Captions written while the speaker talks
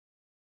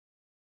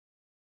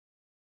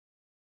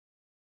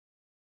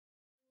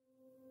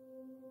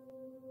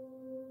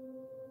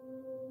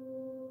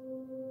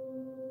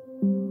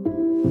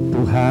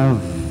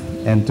have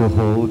and to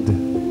hold,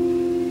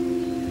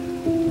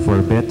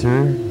 for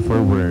better,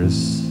 for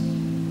worse,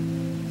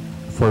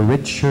 for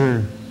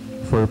richer,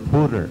 for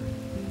poorer,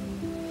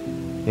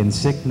 in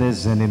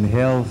sickness and in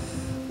health,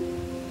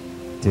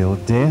 till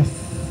death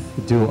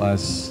do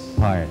us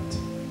part.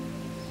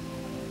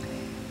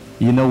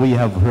 You know, we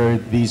have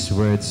heard these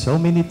words so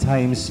many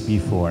times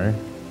before.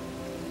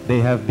 They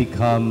have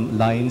become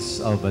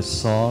lines of a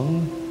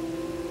song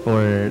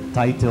or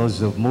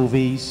titles of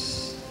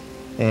movies,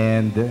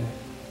 and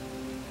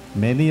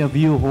many of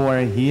you who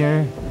are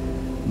here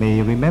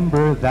may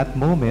remember that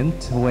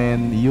moment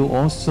when you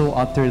also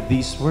uttered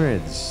these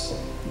words.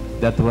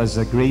 That was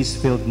a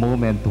grace-filled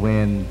moment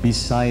when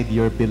beside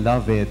your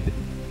beloved,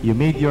 you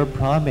made your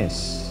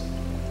promise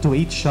to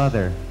each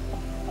other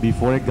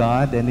before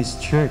God and His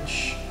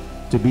church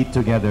to be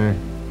together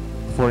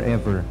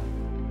forever.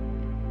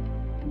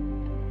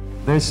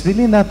 There's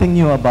really nothing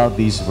new about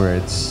these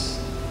words.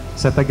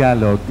 Sa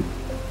Tagalog,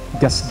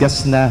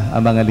 gas-gas na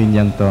ang mga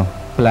linyang to,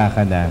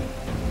 plaka na.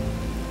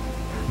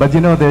 But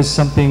you know, there's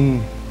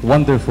something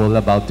wonderful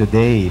about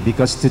today,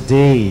 because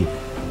today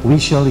we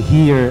shall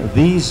hear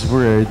these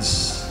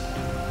words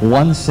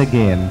once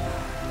again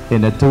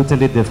in a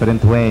totally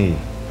different way.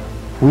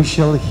 We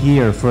shall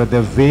hear for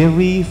the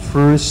very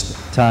first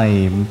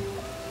time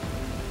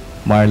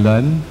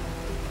Marlon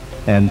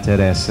and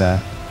Teresa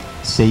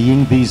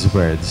saying these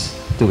words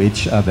to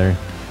each other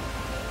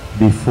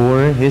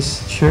before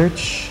His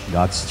church,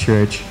 God's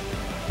church,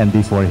 and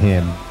before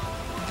Him.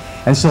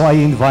 And so I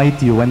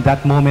invite you, when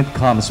that moment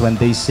comes, when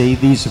they say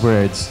these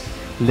words,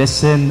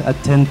 listen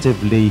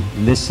attentively,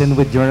 listen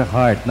with your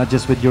heart, not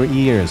just with your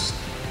ears.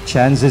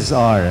 Chances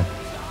are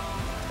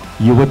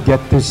you would get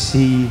to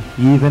see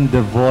even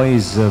the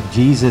voice of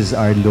Jesus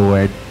our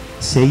Lord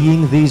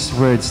saying these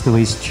words to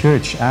His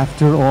church.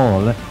 After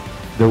all,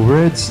 the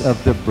words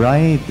of the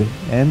bride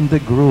and the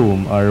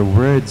groom are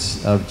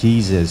words of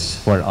Jesus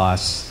for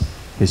us,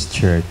 His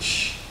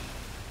church.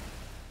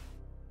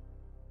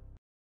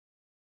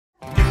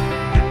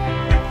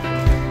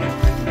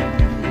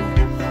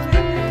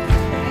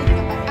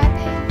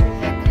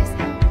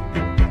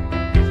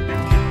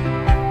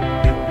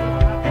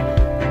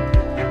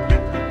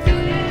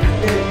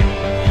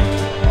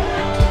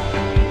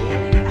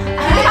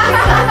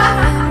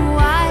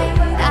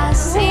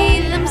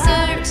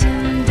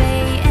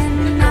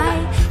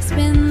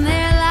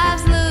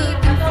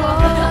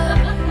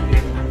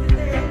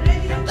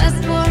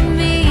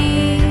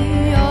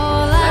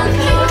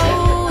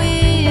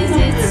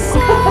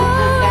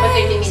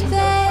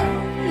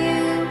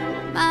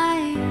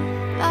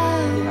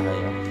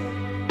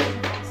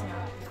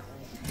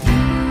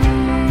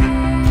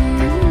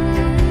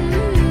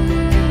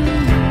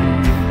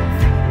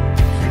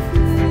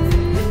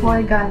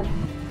 For God,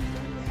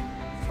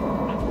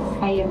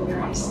 I am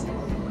yours.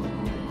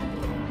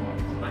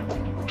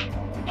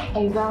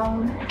 I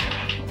vow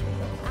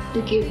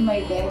to give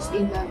my best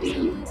in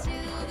loving you.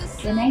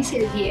 When I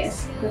said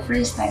yes, the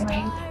first time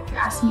I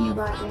asked me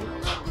about it,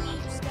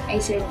 I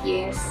said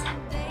yes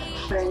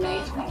for a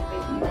lifetime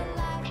with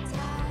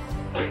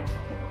you.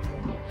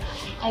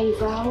 I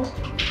vow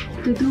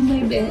to do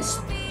my best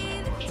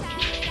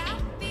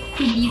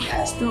to lead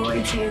us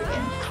towards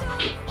heaven.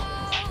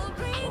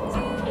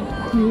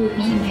 We will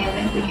be in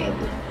heaven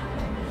together.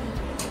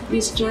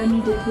 This journey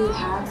that we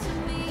have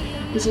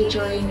is a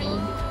journey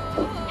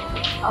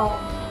of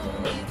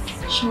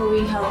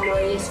showing how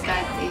glorious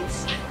God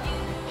is.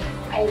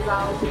 I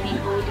vow to be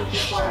holy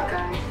before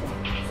God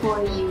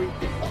for you.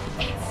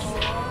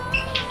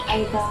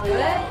 I vow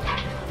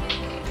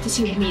to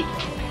submit,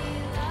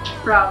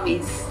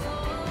 promise,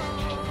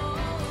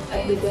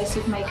 at the best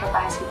of my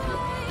capacity.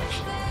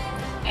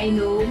 I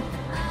know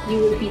you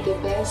will be the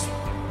best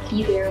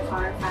leader of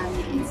our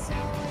families,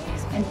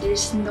 and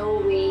there's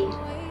no way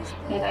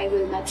that I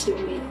will not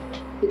submit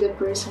to the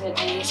person that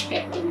I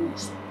respect the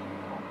most.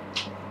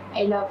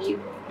 I love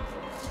you,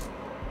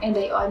 and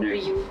I honor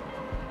you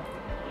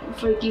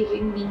for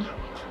giving me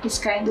this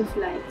kind of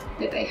life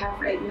that I have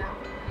right now.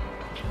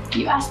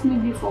 You asked me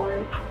before,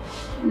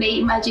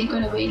 na-imagine ko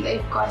na ba yung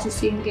life ko as a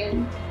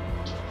single?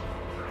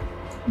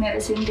 Not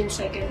a single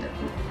second of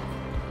it.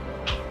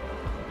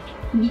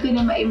 Hindi ko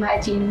na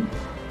ma-imagine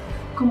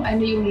kung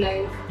ano yung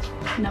life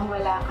nang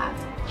wala ka.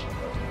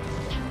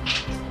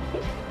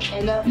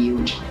 I love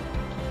you,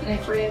 and I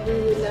forever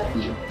will love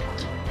you.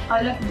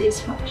 All of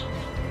this,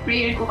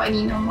 prayer ko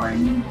kanina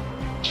morning,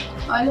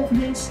 all of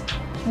this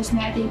was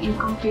nothing in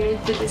compared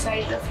to the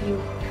sight of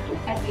you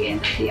at the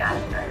end of the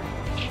altar.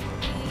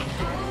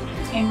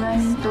 I'm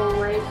running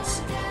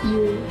towards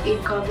you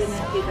in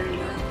covenant with our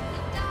Lord.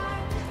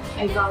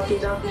 I vow to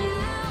love you.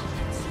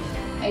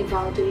 I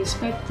vow to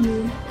respect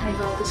you. I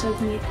vow to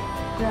submit,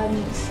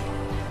 promise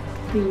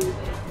to you.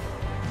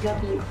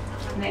 Love you.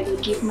 And I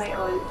will give my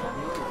all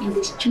in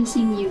this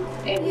choosing you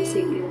every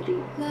single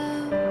day.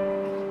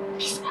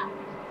 Peace out.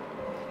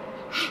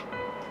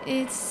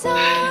 It's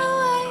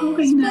always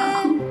Okay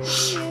na ako. been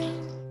you,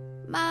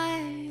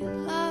 my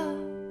love.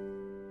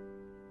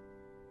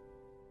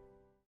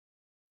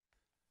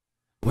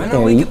 When Okay,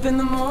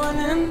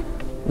 story,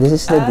 this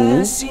is the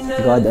day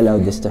God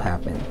allowed this to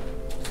happen.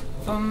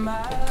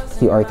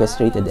 He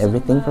orchestrated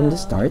everything from the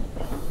start,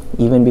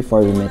 even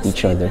before we met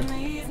each other.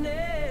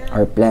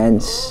 Our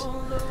plans,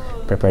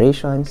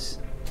 preparations,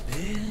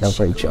 love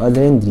for each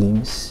other and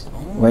dreams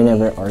were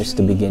never ours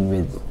to begin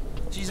with.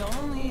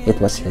 It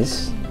was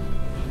His,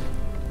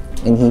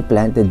 and He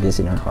planted this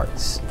in our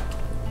hearts.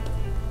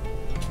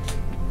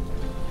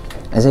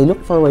 As I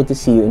look forward to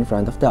see you in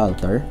front of the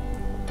altar,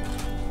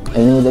 I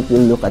know that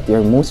you'll look at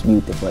your most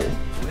beautiful,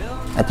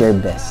 at your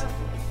best,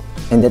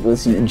 and that we'll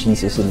see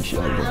Jesus in each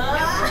other.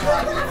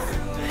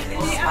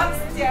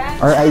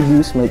 Our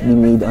ideals might be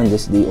made on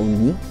this day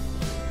only,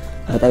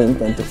 but I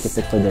intend to keep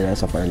it for the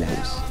rest of our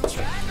lives.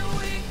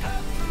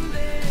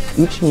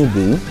 Each new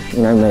day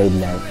in our married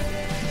life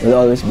will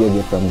always be a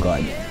gift from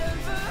God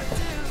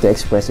to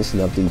express His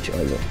love to each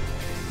other.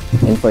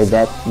 And for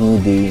that new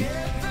day,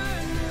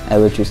 I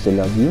will choose to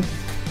love you.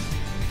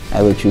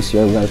 I will choose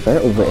your welfare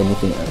over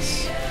anything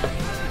else.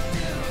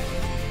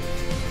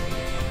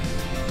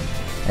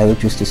 I will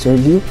choose to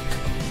serve you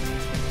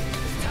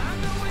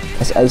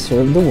as I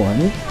serve the one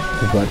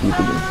who brought you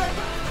to me.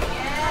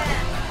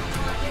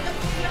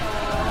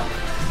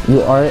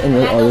 You are and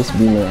will always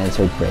be my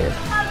answered prayer,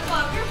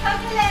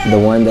 the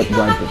one that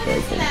God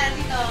prepared for me.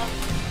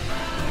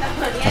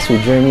 As we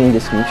journey in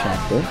this new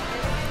chapter,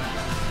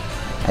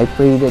 I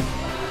pray that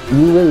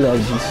you will love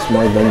Jesus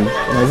more than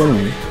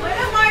me,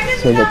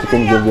 so that you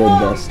can give your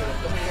best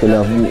to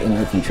love me and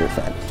our future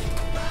family.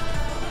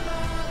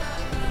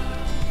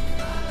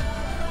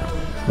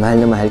 Mahal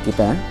na mahal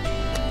kita,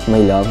 my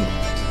love,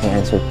 my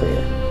answered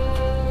prayer.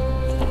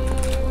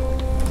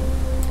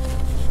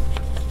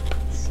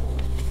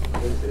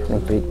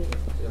 Nag-pray.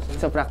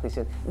 So practice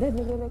it.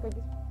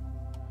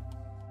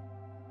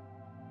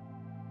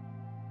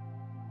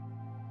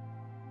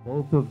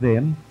 Both of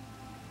them,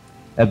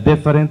 at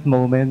different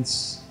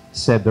moments,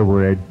 said the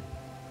word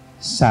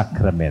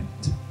sacrament.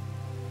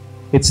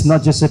 It's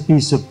not just a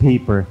piece of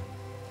paper.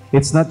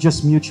 It's not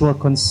just mutual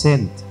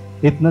consent.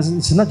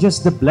 It's not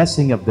just the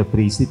blessing of the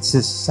priest. It's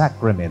a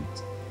sacrament.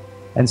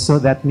 And so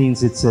that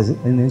means it's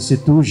an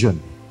institution,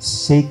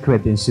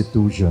 sacred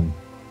institution,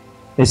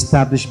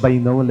 established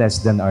by no less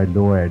than our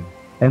Lord.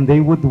 And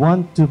they would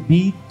want to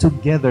be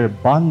together,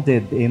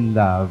 bonded in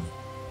love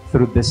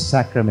through the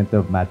sacrament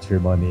of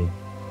matrimony.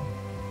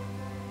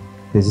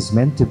 This is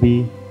meant to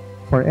be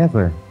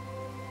forever.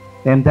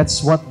 And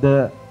that's what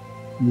the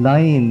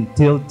line,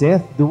 "till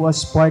death do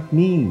us part,"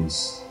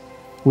 means.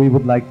 We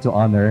would like to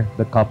honor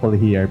the couple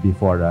here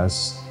before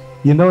us.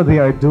 You know, they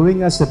are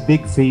doing us a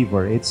big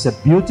favor. It's a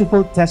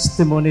beautiful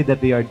testimony that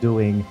they are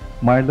doing,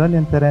 Marlon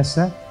and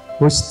Teresa,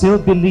 who still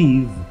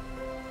believe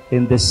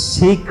in the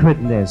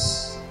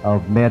sacredness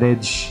of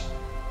marriage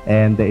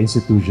and the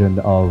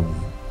institution of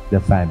the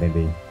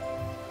family.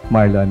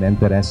 Marlon and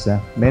Teresa,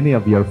 many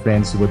of your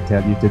friends would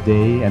tell you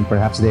today, and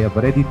perhaps they have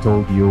already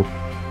told you,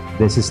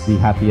 this is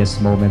the happiest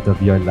moment of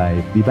your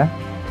life. Di ba?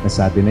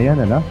 Nasabi na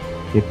yan, ano?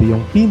 Ito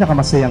yung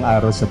pinakamasayang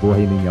araw sa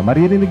buhay ninyo.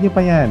 Maririnig niyo pa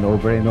yan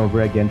over and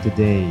over again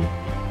today.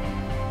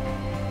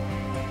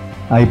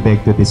 I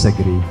beg to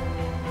disagree.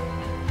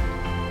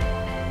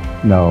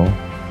 No.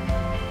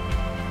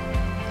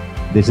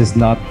 This is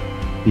not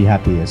the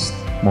happiest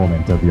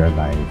moment of your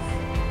life.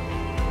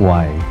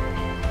 Why?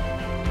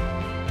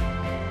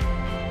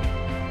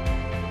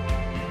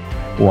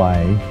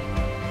 Why?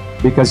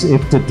 Because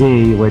if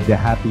today were the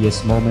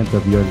happiest moment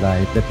of your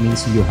life, that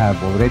means you have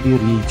already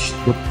reached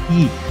the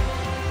peak.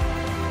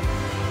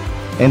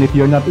 And if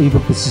you're not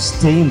able to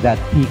sustain that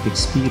peak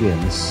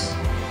experience,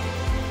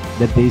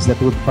 the days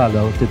that would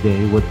follow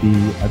today would be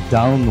a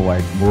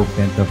downward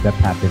movement of that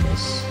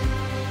happiness.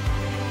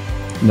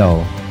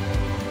 No.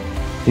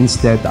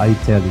 Instead, I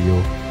tell you,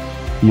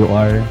 you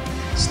are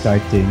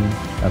starting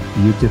a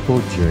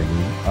beautiful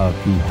journey of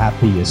the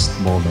happiest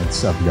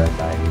moments of your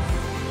life.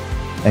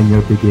 And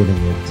you're beginning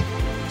it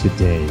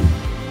today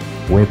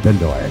with the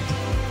Lord.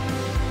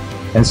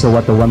 And so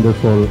what a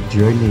wonderful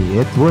journey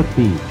it would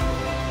be,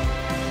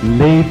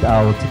 laid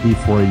out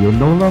before you,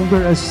 no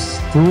longer as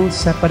two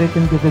separate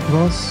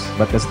individuals,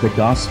 but as the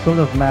Gospel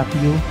of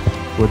Matthew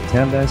would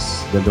tell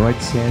us, the Lord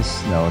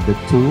says, no, the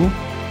two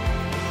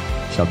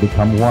shall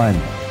become one.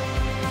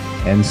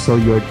 And so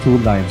your two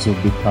lives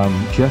will become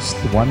just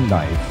one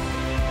life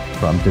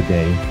from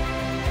today.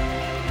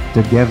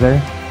 Together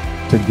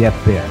to get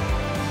there.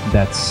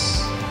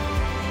 That's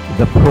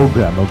the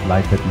program of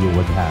life that you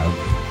would have.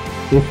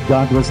 If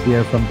God was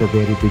there from the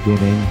very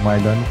beginning,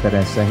 Marlon,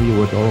 Teresa, He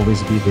would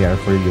always be there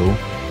for you.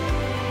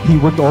 He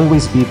would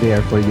always be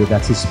there for you.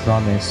 That's His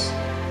promise.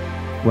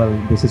 Well,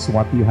 this is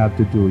what you have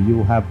to do.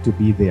 You have to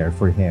be there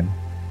for Him.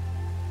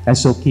 And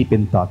so keep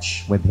in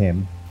touch with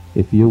Him.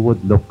 If you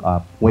would look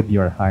up with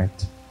your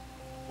heart,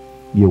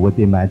 you would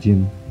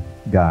imagine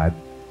God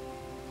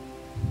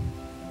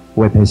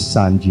with His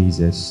Son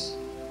Jesus,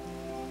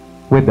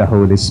 with the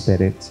Holy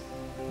Spirit,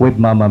 with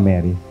Mama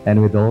Mary,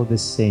 and with all the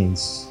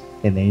saints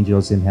and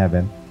angels in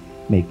heaven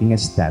making a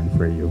stand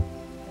for you.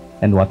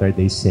 And what are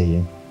they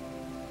saying?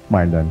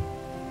 Marlon,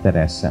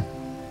 Teresa,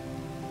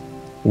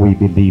 We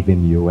believe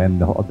in you, and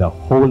the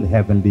whole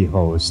heavenly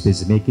host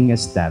is making a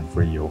stand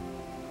for you.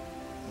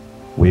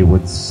 We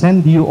would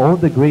send you all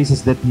the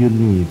graces that you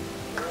need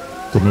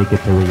to make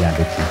it a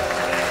reality.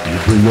 You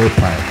do your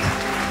part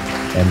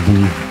and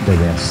leave the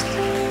rest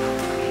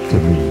to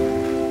me.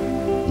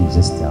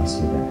 Jesus tells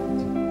you that.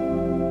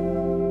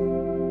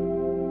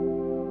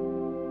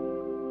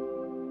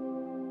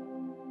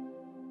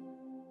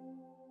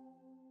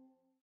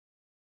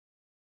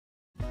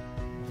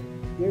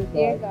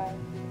 Dear God,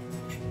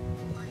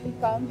 we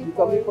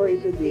come before you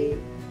today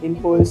in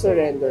full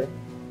surrender.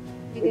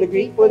 With a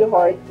grateful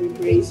heart, we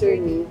praise your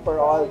name for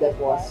all that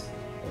was.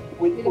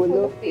 With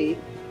full of faith,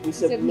 we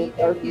submit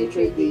our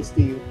future days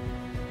to you.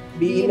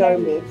 Be in our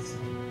midst.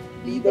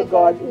 Be the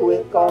God who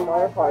will calm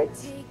our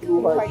hearts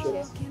through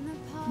hardships,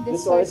 the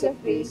source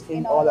of grace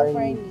in all our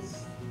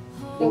needs,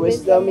 the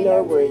wisdom in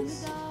our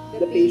words,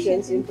 the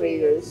patience in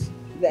prayers,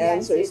 the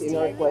answers in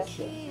our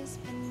questions.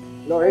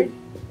 Lord,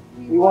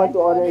 we want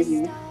to honor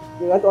you.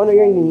 We want to honor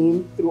your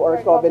name through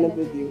our covenant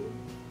with you.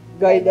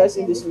 Guide us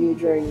in this new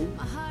journey.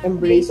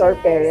 Embrace our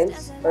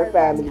parents, our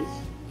families.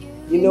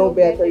 You know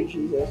better,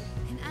 Jesus.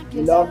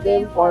 You love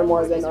them far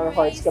more than our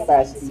heart's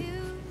capacity.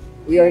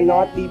 We are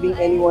not leaving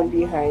anyone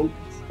behind.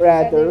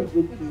 Rather,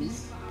 with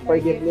peace,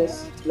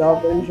 forgiveness,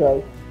 love, and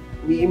joy,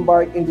 we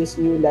embark in this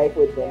new life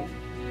with them.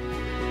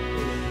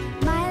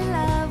 My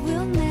love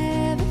will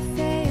never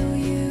fail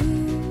you.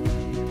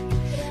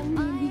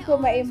 Hindi ko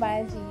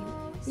ma-imagine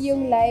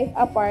yung life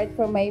apart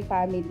from my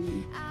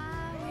family.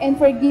 And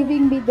for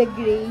giving me the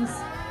grace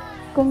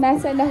kung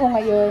nasan ako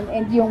ngayon,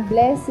 and yung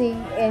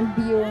blessing and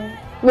yung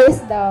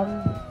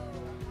wisdom.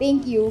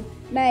 Thank you.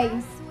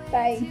 Nice.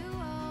 Tay.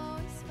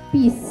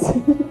 Peace.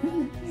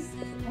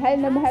 Mahal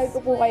na mahal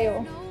ko po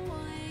kayo.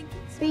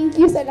 Thank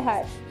you sa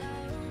lahat.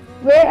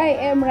 Where I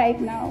am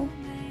right now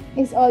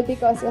is all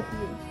because of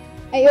you.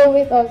 I owe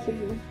it all to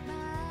you.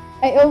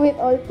 I owe it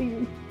all to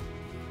you.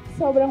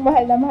 Sobrang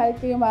mahal na mahal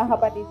ko yung mga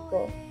kapatid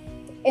ko.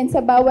 And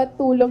sa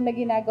bawat tulong na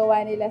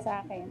ginagawa nila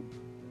sa akin.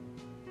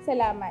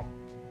 Salamat.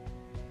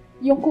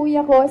 Yung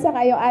kuya ko,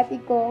 saka yung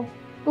ate ko,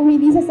 kung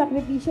hindi sa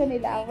sakripisyo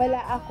nila, wala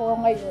ako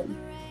ngayon.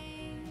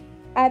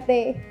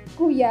 Ate,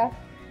 kuya,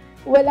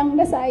 walang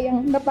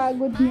nasayang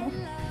napagod niyo.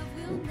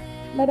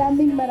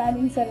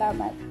 Maraming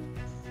salamat.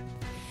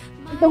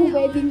 Itong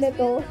wedding na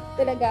to,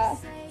 talaga,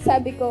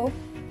 sabi ko,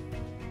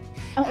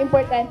 ang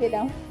importante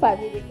lang,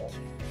 family ko.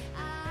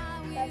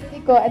 Family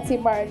ko at si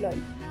Marlon.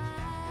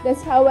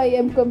 That's how I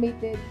am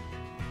committed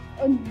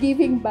on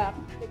giving back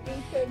the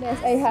gratefulness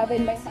I have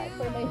in my heart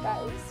for my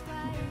family.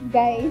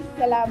 Guys,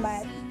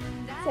 salamat.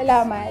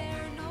 Salamat.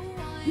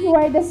 You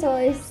are the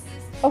source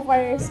of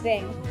our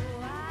strength.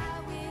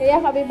 Kaya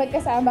kami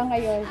magkasama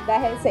ngayon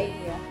dahil sa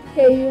inyo.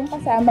 Kayo yung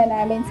kasama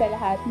namin sa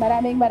lahat.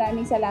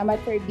 Maraming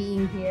salamat for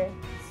being here.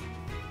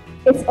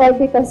 It's all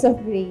because of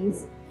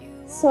grace.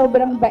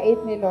 Sobrang bait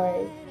ni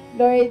Lord.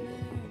 Lord,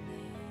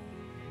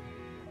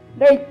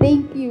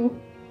 thank you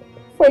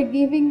for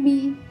giving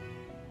me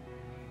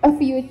a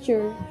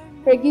future,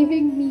 for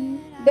giving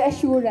me the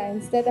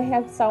assurance that I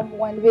have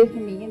someone with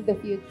me in the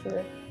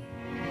future.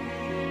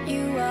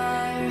 You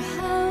are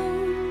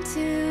home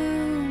to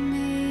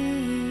me.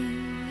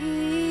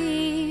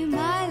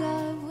 My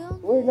love will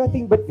We're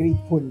nothing but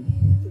grateful.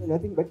 We're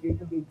nothing but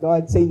grateful to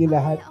God sa inyo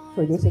lahat.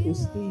 For those that who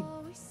stayed,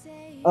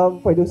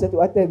 for those that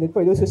who attended,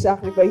 for those who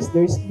sacrificed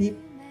their sleep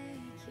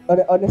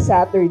on a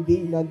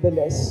Saturday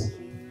nonetheless.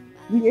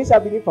 Yun yung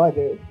sabi ni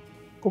Father,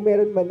 kung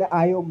meron man na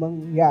ayaw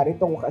mangyari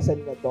tong kasal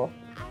na to,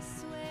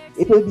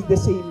 it will be the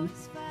same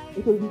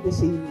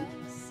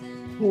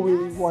who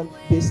will want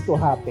this to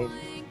happen.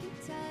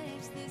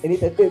 And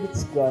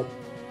it's God.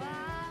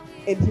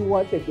 And He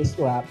wanted this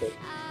to happen.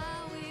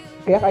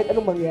 Kaya kahit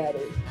anong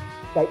mangyari,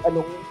 kahit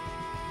anong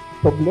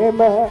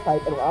problema,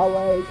 kahit anong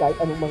away, kahit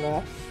anong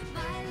mga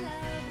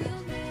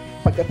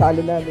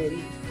pagkatalo namin,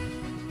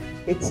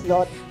 it's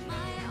not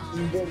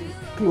even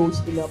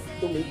close enough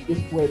to make this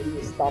wedding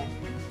stop.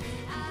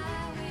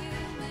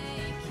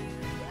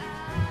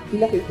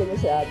 Pinakita niya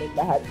sa amin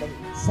lahat ng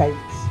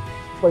signs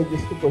for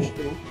this to push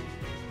through.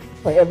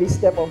 For every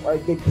step of our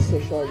good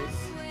decisions,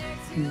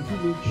 He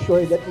made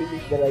sure that we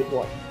make the right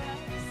one.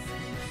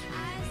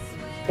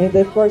 And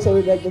of course, I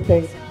would like to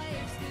thank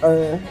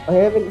our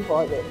Heavenly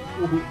Father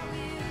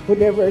who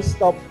never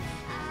stopped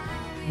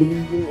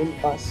believing in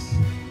us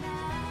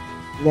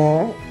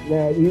na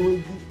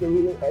we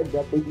will end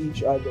up with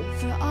each other.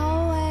 for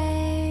all